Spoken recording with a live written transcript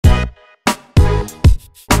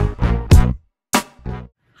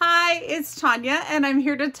Hi, it's Tanya and I'm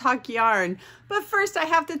here to talk yarn. But first I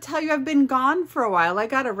have to tell you I've been gone for a while. I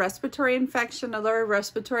got a respiratory infection, a lower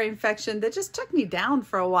respiratory infection that just took me down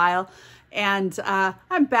for a while. And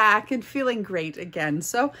I'm back and feeling great again.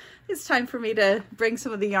 So it's time for me to bring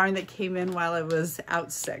some of the yarn that came in while I was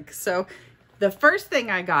out sick. So the first thing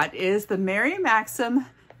I got is the Maxim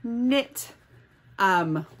knit,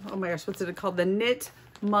 oh my gosh, what's it called? The Knit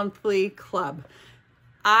Monthly Club.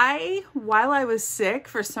 While I was sick,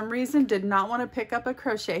 for some reason, did not want to pick up a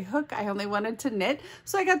crochet hook. I only wanted to knit.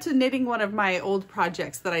 So I got to knitting one of my old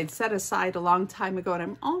projects that I'd set aside a long time ago, and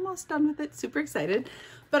I'm almost done with it, super excited.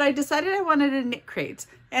 But I decided I wanted a knit crate.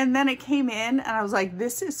 And then it came in and I was like,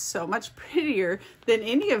 this is so much prettier than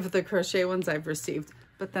any of the crochet ones I've received.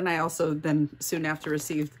 But then I also soon after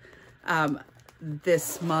received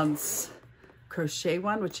this month's crochet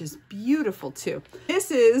one, which is beautiful too.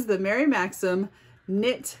 This is the Maxim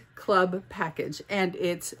Knit Club package and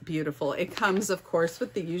it's beautiful. It comes of course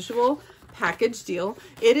with the usual package deal.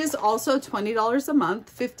 It is also $20 a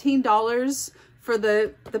month, $15 for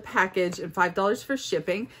the package and $5 for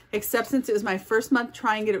shipping, except since it was my first month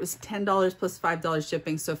trying it, it was $10 plus $5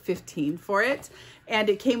 shipping, so $15 for it. And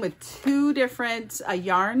it came with two different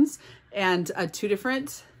yarns and two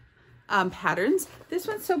different patterns. This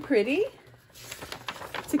one's so pretty.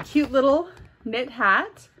 It's a cute little knit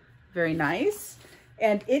hat, very nice.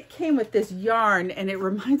 And it came with this yarn and it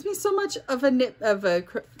reminds me so much of a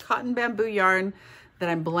cotton bamboo yarn that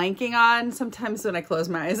I'm blanking on. Sometimes when I close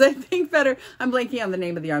my eyes, I think better. I'm blanking on the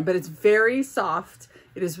name of the yarn, but it's very soft.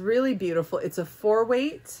 It is really beautiful. It's a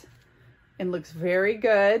 4-weight and looks very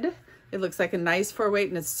good. It looks like a nice 4-weight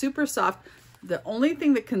and it's super soft. The only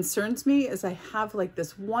thing that concerns me is I have like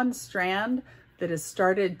this one strand that has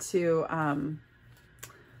started to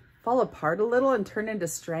fall apart a little and turn into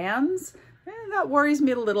strands. And that worries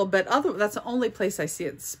me a little bit. That's the only place I see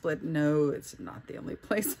it split. No, it's not the only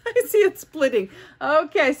place I see it splitting.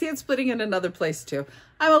 Okay, I see it splitting in another place too.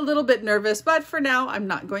 I'm a little bit nervous, but for now, I'm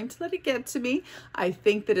not going to let it get to me. I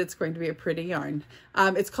think that it's going to be a pretty yarn.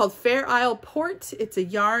 It's called Fair Isle Port. It's a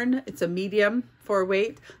yarn. It's a medium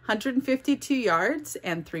 4-weight, 152 yards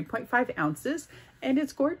and 3.5 ounces, and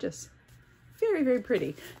it's gorgeous. Very, very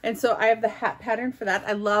pretty. And so I have the hat pattern for that.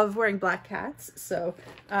 I love wearing black hats. So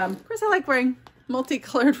of course I like wearing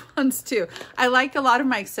multicolored ones too. I like a lot of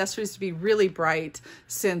my accessories to be really bright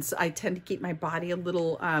since I tend to keep my body a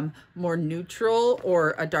little more neutral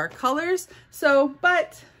or dark colors. So,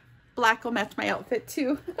 but black will match my outfit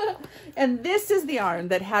too. And this is the yarn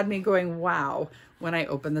that had me going, wow, when I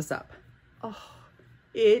opened this up. Oh.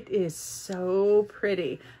 It is so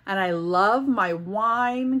pretty. And I love my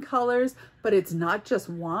wine colors, but it's not just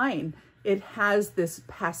wine. It has this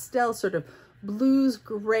pastel sort of blues,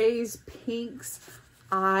 grays, pinks.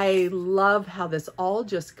 I love how this all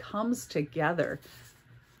just comes together.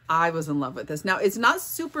 I was in love with this. Now it's not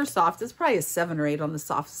super soft. It's probably a 7 or 8 on the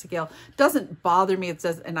soft scale. Doesn't bother me. It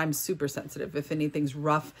says, and I'm super sensitive. If anything's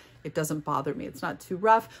rough, it doesn't bother me. It's not too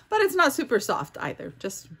rough, but it's not super soft either.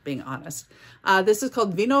 Just being honest. This is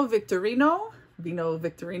called Vino Victorino. Vino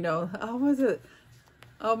Victorino. Oh, what is it?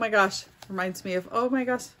 Oh my gosh. Reminds me of, oh my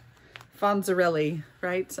gosh, Fonzarelli,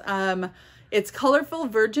 right? It's colorful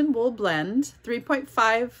virgin wool blend,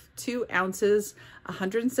 3.52 ounces,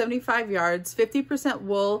 175 yards, 50%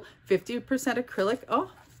 wool, 50% acrylic.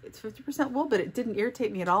 Oh, it's 50% wool, but it didn't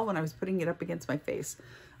irritate me at all when I was putting it up against my face,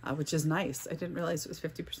 which is nice. I didn't realize it was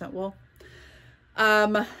 50% wool.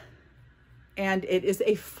 And it is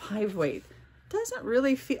a 5-weight. Doesn't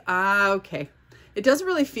really feel, okay. It doesn't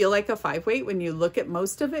really feel like a 5-weight when you look at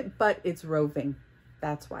most of it, but it's roving.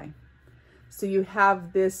 That's why. So you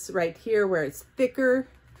have this right here where it's thicker,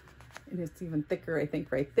 and it's even thicker, I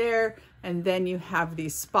think, right there. And then you have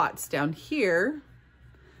these spots down here.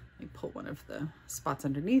 Let me pull one of the spots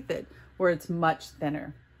underneath it where it's much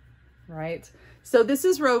thinner, right? So this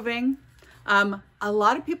is roving. A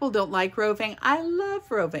lot of people don't like roving. I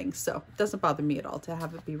love roving, so it doesn't bother me at all to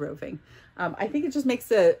have it be roving. I think it just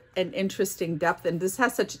makes an interesting depth, and this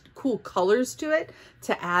has such cool colors to it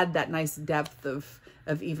to add that nice depth of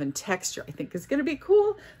even texture. I think is going to be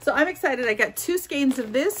cool. So I'm excited. I got 2 skeins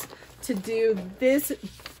of this to do this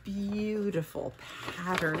beautiful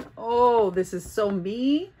pattern. Oh, this is so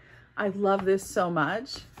me. I love this so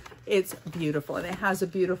much. It's beautiful, and it has a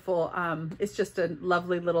beautiful, it's just a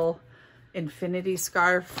lovely little infinity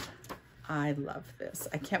scarf. I love this.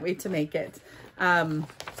 I can't wait to make it.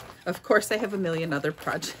 Of course, I have a million other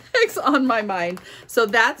projects on my mind. So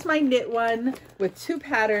that's my knit one with 2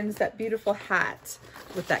 patterns, that beautiful hat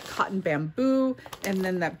with that cotton bamboo, and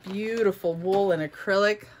then that beautiful wool and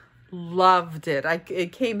acrylic. loved it.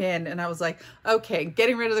 It came in and I was like, okay,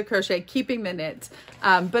 getting rid of the crochet, keeping the knit.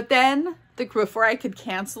 But then before I could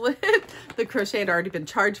cancel it, the crochet had already been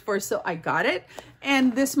charged for, so I got it.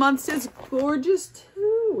 And this month's is gorgeous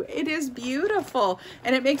too. It is beautiful.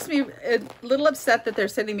 And it makes me a little upset that they're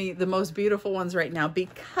sending me the most beautiful ones right now,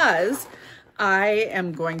 because I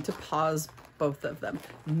am going to pause both of them.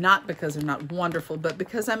 Not because they're not wonderful, but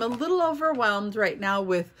because I'm a little overwhelmed right now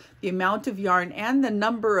with the amount of yarn and the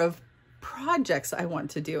number of projects I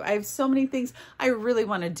want to do. I have so many things I really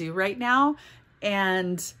want to do right now,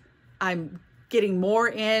 and I'm getting more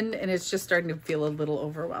in, and it's just starting to feel a little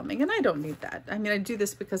overwhelming, and I don't need that. I mean, I do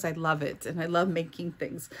this because I love it and I love making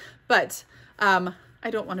things, but I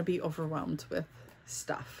don't want to be overwhelmed with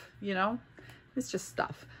stuff, you know? It's just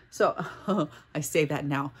stuff. So I say that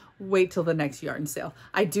now. Wait till the next yarn sale.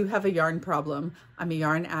 I do have a yarn problem. I'm a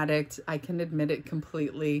yarn addict. I can admit it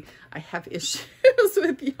completely. I have issues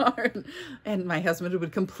with yarn, and my husband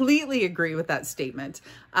would completely agree with that statement.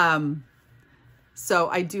 So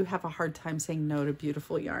I do have a hard time saying no to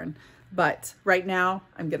beautiful yarn, but right now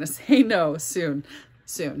I'm going to say no soon.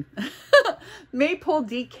 Maple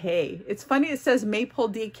DK. It's funny, it says Maple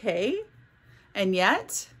DK, and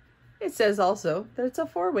yet it says also that it's a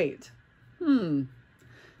 4-weight.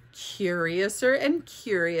 Curiouser and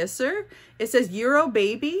curiouser. It says Euro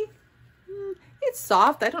Baby. It's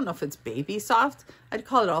soft. I don't know if it's baby soft. I'd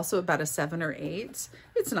call it also about a 7 or 8.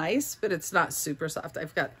 It's nice, but it's not super soft.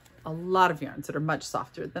 I've got a lot of yarns that are much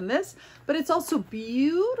softer than this, but it's also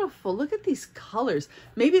beautiful. Look at these colors.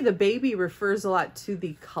 Maybe the baby refers a lot to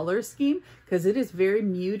the color scheme because it is very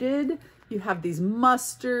muted. You have these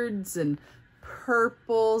mustards and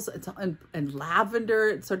purples and lavender.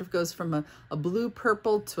 It sort of goes from a blue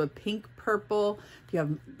purple to a pink purple.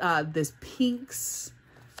 You have this pinks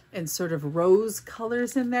and sort of rose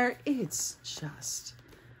colors in there. It's just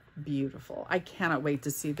beautiful. I cannot wait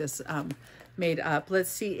to see this made up. Let's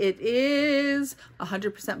see. It is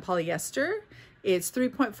 100% polyester. It's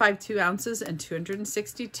 3.52 ounces and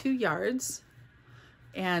 262 yards.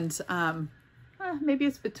 And maybe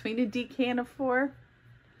it's between a DK and a 4.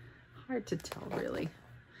 Hard to tell really.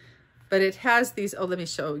 But it has these, oh, let me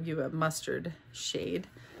show you a mustard shade.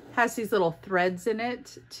 It has these little threads in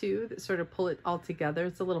it too that sort of pull it all together.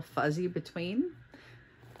 It's a little fuzzy between.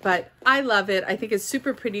 But I love it. I think it's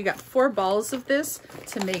super pretty. You got 4 balls of this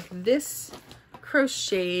to make this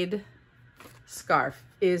crocheted scarf.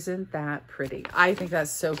 Isn't that pretty? I think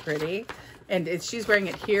that's so pretty. And she's wearing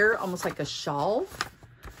it here almost like a shawl.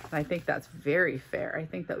 And I think that's very fair. I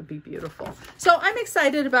think that would be beautiful. So I'm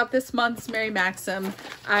excited about this month's Mary Maxim.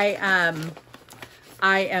 I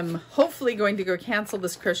am hopefully going to go cancel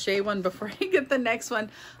this crochet one before I get the next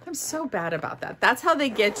one. I'm so bad about that. That's how they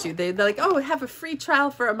get you. They're like, oh, have a free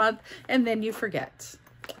trial for a month, and then you forget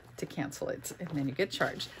to cancel it, and then you get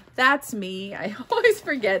charged. That's me. I always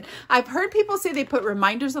forget. I've heard people say they put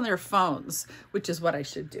reminders on their phones, which is what I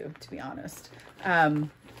should do, to be honest.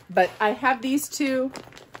 But I have these 2.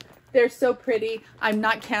 They're so pretty. I'm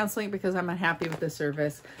not canceling because I'm unhappy with the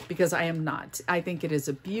service, because I am not. I think it is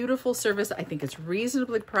a beautiful service. I think it's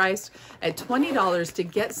reasonably priced at $20 to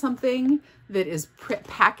get something that is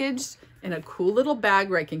packaged in a cool little bag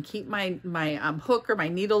where I can keep my hook or my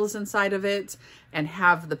needles inside of it and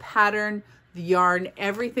have the pattern, the yarn,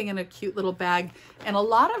 everything in a cute little bag. And a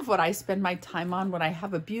lot of what I spend my time on when I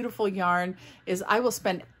have a beautiful yarn is I will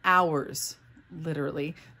spend hours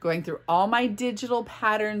literally going through all my digital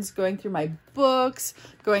patterns, going through my books,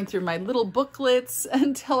 going through my little booklets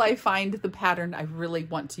until I find the pattern I really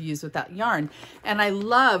want to use with that yarn. And I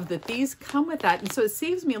love that these come with that. And so it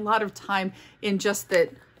saves me a lot of time in just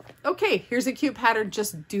that, okay, here's a cute pattern,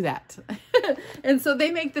 just do that. And so they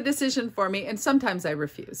make the decision for me. And sometimes I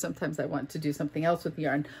refuse. Sometimes I want to do something else with the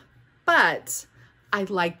yarn, but I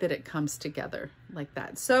like that it comes together like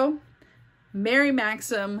that. So Mary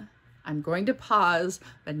Maxim, I'm going to pause,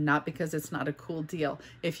 but not because it's not a cool deal.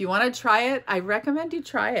 If you want to try it, I recommend you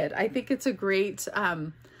try it. I think it's a great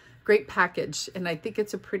package, and I think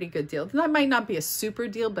it's a pretty good deal. That might not be a super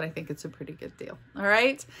deal, but I think it's a pretty good deal. All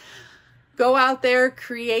right. Go out there,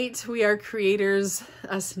 create. We are creators,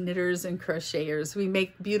 us knitters and crocheters. We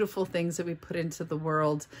make beautiful things that we put into the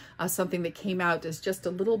world. Something that came out as just a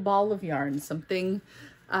little ball of yarn, something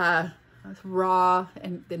raw,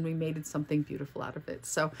 and then we made something beautiful out of it.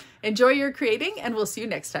 So enjoy your creating, and we'll see you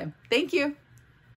next time. Thank you.